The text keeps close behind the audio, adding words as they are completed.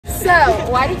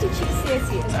why did you choose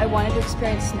CSU? Because I wanted to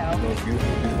experience snow.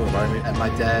 Beautiful environment. And my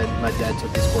dad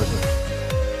took these courses.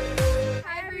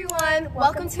 Hi everyone,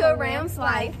 welcome to A Ram's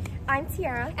Life. I'm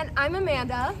Tiara. And I'm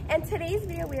Amanda. And today's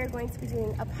video we are going to be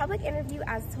doing a public interview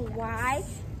as to why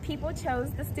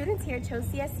the students here chose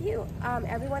CSU.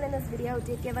 Everyone in this video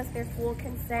did give us their full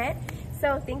consent.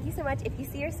 So thank you so much. If you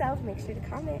see yourself, make sure to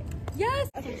comment. Yes!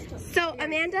 Okay, so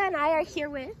Amanda and I are here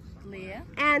with Leah.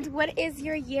 And what is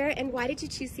your year and why did you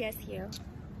choose CSU?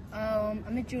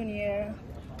 I'm a junior.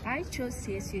 I chose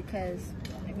CSU because,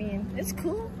 I mean, it's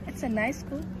cool. It's a nice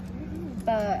school.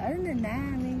 But other than that,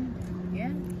 I mean,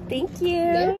 yeah. Thank you.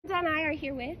 Amanda and I are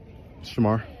here with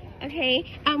Shamar.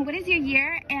 Okay, what is your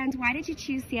year and why did you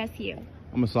choose CSU?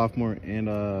 I'm a sophomore and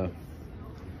I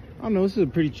don't know, this is a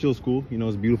pretty chill school. You know,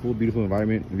 it's beautiful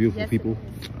environment, beautiful people.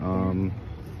 And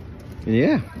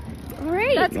yeah. All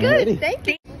right, that's good. Thank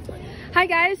you. Hi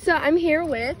guys, so I'm here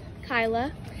with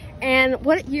Kyla. And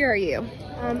what year are you?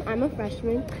 I'm a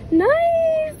freshman.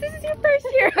 Nice! This is your first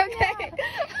year, okay.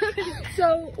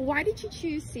 So why did you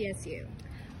choose CSU?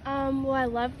 Well, I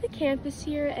love the campus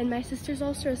here, and my sister's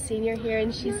also a senior here,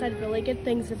 and she said really good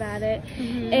things about it.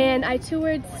 And I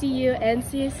toured CU and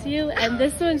CSU, and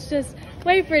this one's just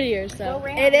way prettier, so.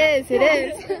 It is.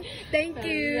 Thank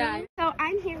you. Yeah. So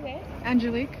I'm here with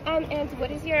Angelique. And what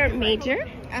is your major?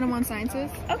 Animal Sciences.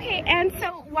 Okay, and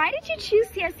so why did you choose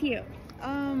CSU?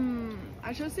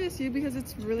 I chose CSU because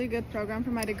it's a really good program for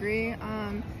my degree,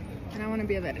 and I want to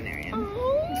be a veterinarian.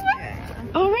 Oh. Yeah.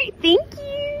 All right, thank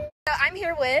you. So I'm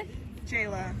here with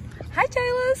Jayla. Hi,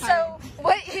 Jayla. Hi. So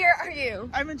what year are you?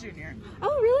 I'm a junior.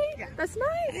 Oh, really? Yeah. That's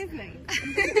nice. It is nice.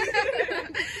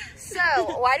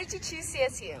 So why did you choose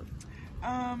CSU?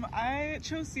 I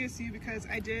chose CSU because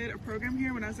I did a program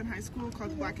here when I was in high school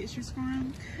called the Black Issues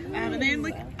Forum. And then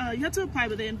you had to apply,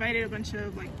 but they invited a bunch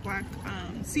of Black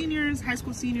seniors, high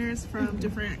school seniors from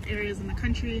different areas in the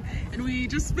country. And we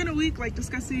just spent a week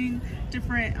discussing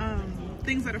different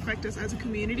things that affect us as a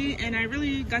community, and I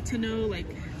really got to know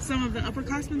some of the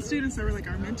upperclassmen students that were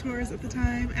our mentors at the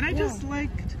time, and I just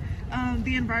liked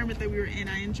the environment that we were in.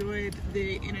 I enjoyed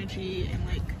the energy and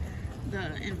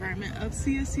the environment of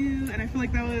CSU, and I feel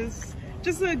like that was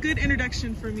just a good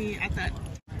introduction for me at that.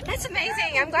 That's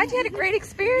amazing. I'm glad you had a great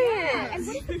experience. Yeah. And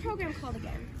what is the program called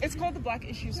again? It's called the Black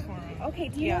Issues Forum. Okay,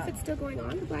 do you know if it's still going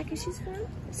on, the Black Issues Forum?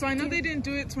 So I know they didn't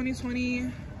do it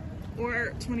 2020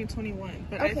 or 2021,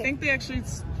 but I think they actually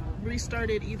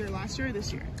restarted either last year or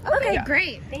this year. Okay,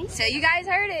 great. Thanks. So you guys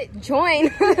heard it. Join.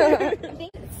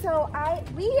 So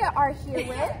we are here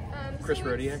with Chris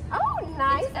Rodiak. Oh,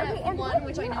 nice. Okay, and one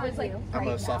which I know is I'm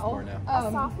a sophomore now.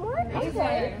 a sophomore.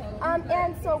 Okay.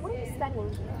 And so what are you studying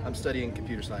here? I'm studying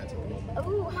computer science at the moment.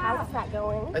 Ooh, how's that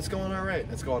going? It's going all right.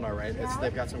 It's going all right.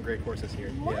 They've got some great courses here.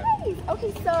 Nice. Yeah.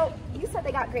 Okay, so you said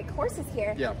they got great courses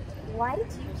here. Yeah. Why did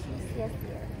you choose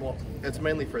CSU? Well, it's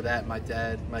mainly for that. My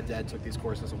dad took these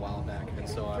courses a while back, and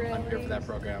so I'm here for that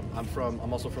program. I'm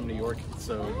also from New York,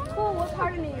 so. Cool. What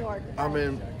part of New York? I'm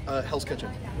in Hell's Kitchen.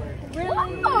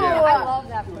 Really? Yeah. I love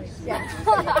that place. Yeah.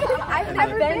 I've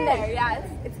never been there. Yeah,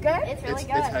 it's good. It's really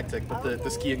good. It's hectic, but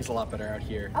the skiing's a lot better out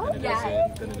here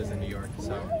than it is in New York. So.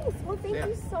 Nice. Well, thank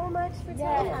you so much for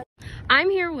telling us.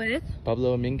 I'm here with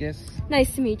Pablo Dominguez.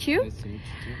 Nice to meet you. Nice to meet you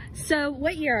too. So,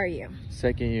 what year are you?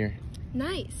 Second year.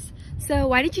 Nice. So,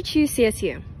 why did you choose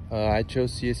CSU? I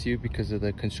chose CSU because of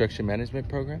the construction management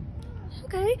program.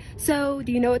 Okay. So,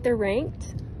 do you know what they're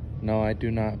ranked? No, I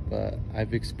do not, but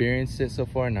I've experienced it so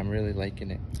far and I'm really liking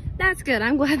it. That's good.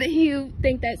 I'm glad that you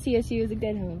think that CSU is a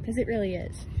good home, because it really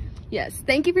is. Yes.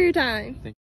 Thank you for your time.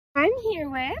 I'm here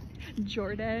with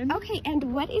Jordan. Okay,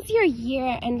 and what is your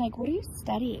year and what are you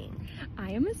studying?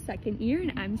 I am a second year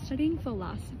and I'm studying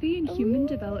philosophy and human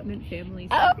development family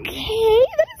studies. Okay,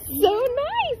 that is so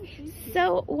nice.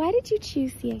 So why did you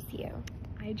choose CSU?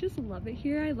 I just love it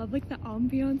here. I love the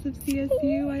ambiance of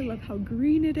CSU. I love how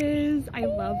green it is. I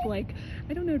love I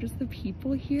don't know, just the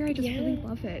people here. I just really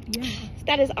love it. Yeah.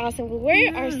 That is awesome. Well, we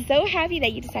are so happy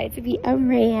that you decided to be a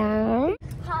Ram.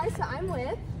 Hi, so I'm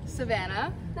with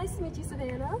Savannah. Nice to meet you,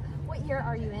 Savannah. What year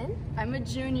are you in? I'm a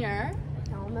junior.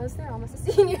 Almost there, almost a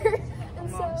senior.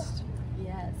 And Almost. So,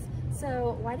 yes.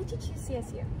 So why did you choose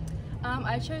CSU?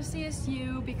 I chose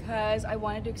CSU because I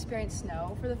wanted to experience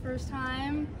snow for the first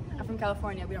time. I'm from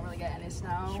California. We don't really get any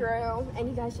snow. True. And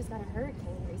you guys just got a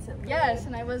hurricane recently. Yes,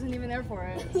 and I wasn't even there for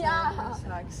it. So Yeah. It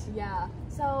sucks. Yeah.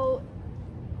 So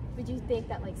would you think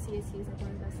that CSU is one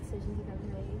of the best decisions you've ever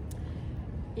made?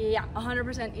 Yeah,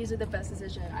 100% easily the best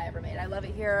decision I ever made. I love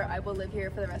it here. I will live here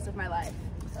for the rest of my life.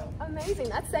 So amazing.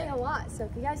 That's saying a lot. So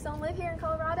if you guys don't live here in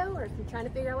Colorado, or if you're trying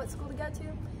to figure out what school to go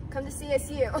to, come to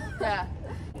CSU. Yeah.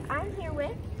 I'm here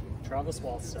with Travis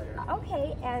Waltsteyer.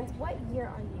 Okay, and what year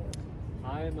are you?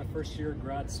 I am a first-year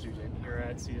grad student here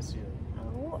at CSU.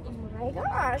 Oh my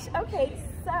gosh. Okay,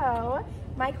 so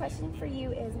my question for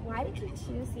you is, why did you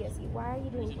choose CSU? Why are you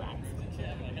doing grad school?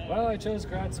 Well, I chose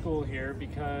grad school here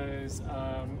because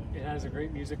it has a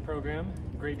great music program,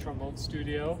 great trombone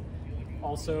studio.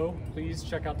 Also, please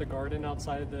check out the garden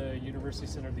outside of the University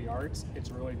Center of the Arts. It's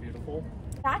really beautiful.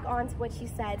 Back on to what you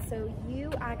said, so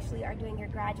you actually are doing your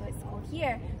graduate school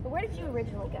here, but where did you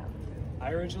originally go?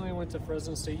 I originally went to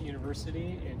Fresno State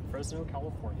University in Fresno,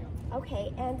 California.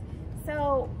 Okay, and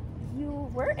so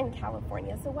you were in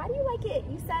California, so why do you like it?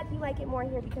 You said you like it more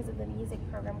here because of the music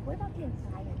program. What about the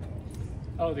environment?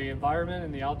 Oh, the environment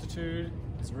and the altitude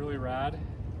is really rad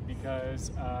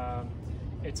because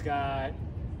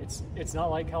it's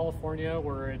not like California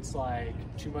where it's like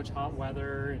too much hot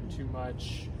weather and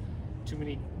too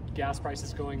many gas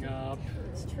prices going up.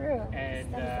 It's true.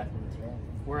 And true.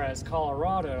 Whereas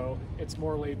Colorado, it's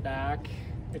more laid back.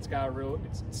 It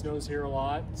snows here a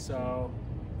lot, so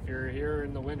if you're here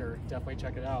in the winter, definitely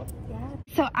check it out. Yeah.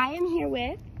 So I am here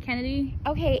with Kennedy.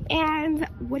 Okay, and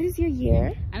what is your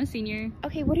year? I'm a senior.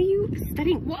 Okay, what are you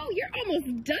studying? Whoa, you're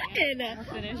almost done. I'll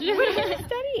finish. What are you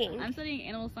studying? I'm studying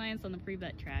animal science on the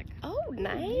pre-vet track. Oh,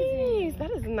 nice. That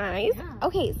is nice. Yeah.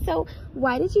 Okay, so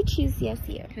why did you choose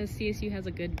CSU? Because CSU has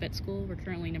a good vet school. We're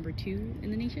currently #2 in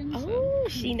the nation. Oh, so.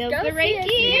 She knows the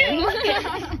ranking.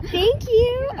 Thank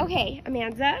you. Okay,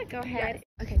 Amanda, go ahead. Yes.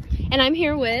 Okay, and I'm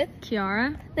here with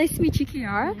Tiaira. Nice to meet you,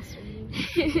 Tiaira.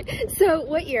 So,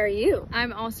 what year are you?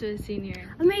 I'm also a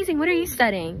senior. Amazing. What are you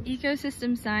studying?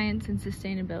 Ecosystem science and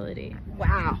sustainability.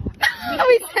 Wow.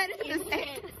 We said it the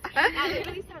same. That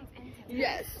really sounds intense.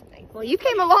 Yes. Well, you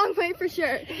came a long way for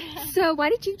sure. So, why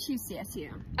did you choose CSU?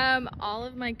 All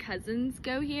of my cousins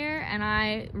go here, and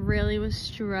I really was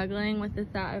struggling with the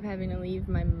thought of having to leave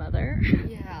my mother.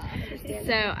 Yeah.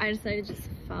 So I decided to just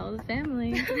follow the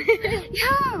family.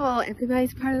 Yeah, well,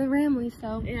 everybody's part of the family,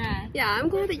 so. Yeah. Yeah, I'm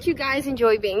glad that you guys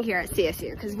enjoy being here at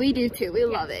CSU, because we do too. We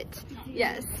love it.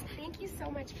 Yes. Thank you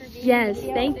so much for being Yes,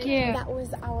 here. thank you. That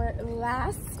was our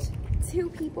last 2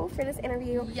 people for this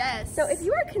interview. Yes. So if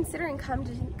you are considering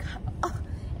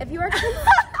if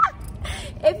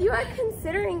you are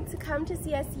considering to come to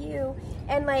CSU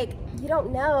and like you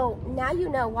don't know, now you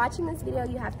know. Watching this video,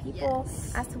 you have people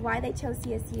as to why they chose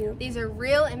CSU. These are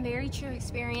real and very true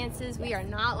experiences. We are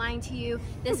not lying to you.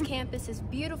 This campus is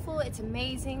beautiful. It's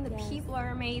amazing. The people are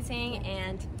amazing.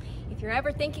 And if you're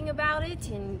ever thinking about it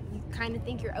and you kind of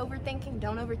think you're overthinking,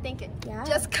 don't overthink it. Yeah.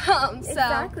 Just come.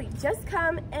 Exactly. Just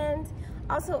come. And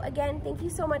also, again, thank you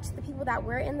so much to the people that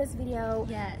were in this video.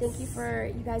 Yes. Thank you for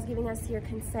you guys giving us your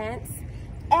consent.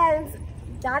 And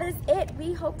that is it.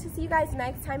 We hope to see you guys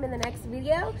next time in the next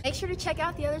video. Make sure to check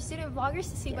out the other student vloggers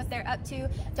to see what they're up to.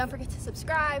 Don't forget to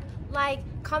subscribe, like,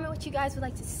 comment what you guys would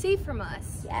like to see from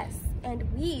us. Yes. And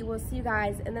we will see you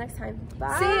guys in the next time.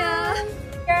 Bye. See ya.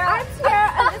 I'm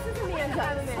Tiara, and this is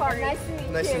Amanda. Sorry. Nice to meet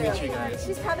you. Nice to meet you guys.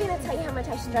 She's probably going to tell you how much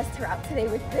I stressed her out today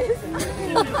with this. I'm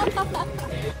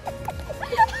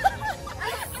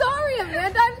sorry,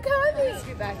 Amanda. I'm coming.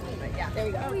 Get back. Yeah, there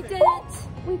you go. We did it.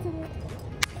 We did it.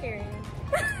 Period.